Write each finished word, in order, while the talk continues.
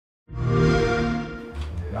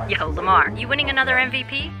Yo, Lamar, you winning another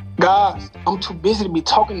MVP? Guys, I'm too busy to be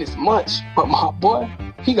talking this much, but my boy,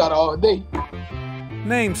 he got all day.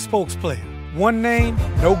 Name Spokesplayer. One name,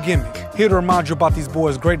 no gimmick. Here to remind you about these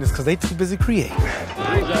boys' greatness because they too busy creating.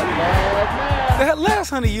 That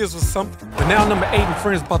last 100 years was something, but now number 8 and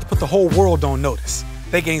friends about to put the whole world on notice.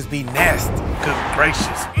 They games be nasty. Good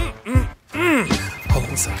gracious. Hold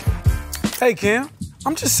on a second. Hey, Cam.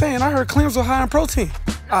 I'm just saying, I heard clams were high in protein.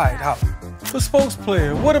 All right, holla. But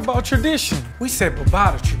Spokesplayer, what about tradition? We said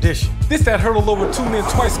bye-bye to tradition. This that hurdle over 2 men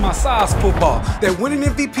twice my size football. That winning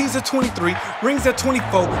MVPs at 23, rings at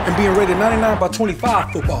 24, and being rated 99 by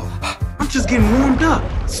 25 football. I'm just getting warmed up.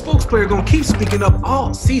 Spokesplayer gonna keep speaking up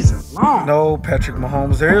all season long. No, Patrick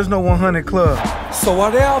Mahomes, there is no 100 club. So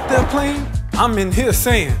while they're out there playing, I'm in here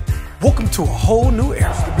saying, welcome to a whole new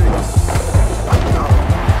era.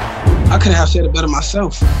 I couldn't have said it better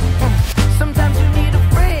myself. Sometimes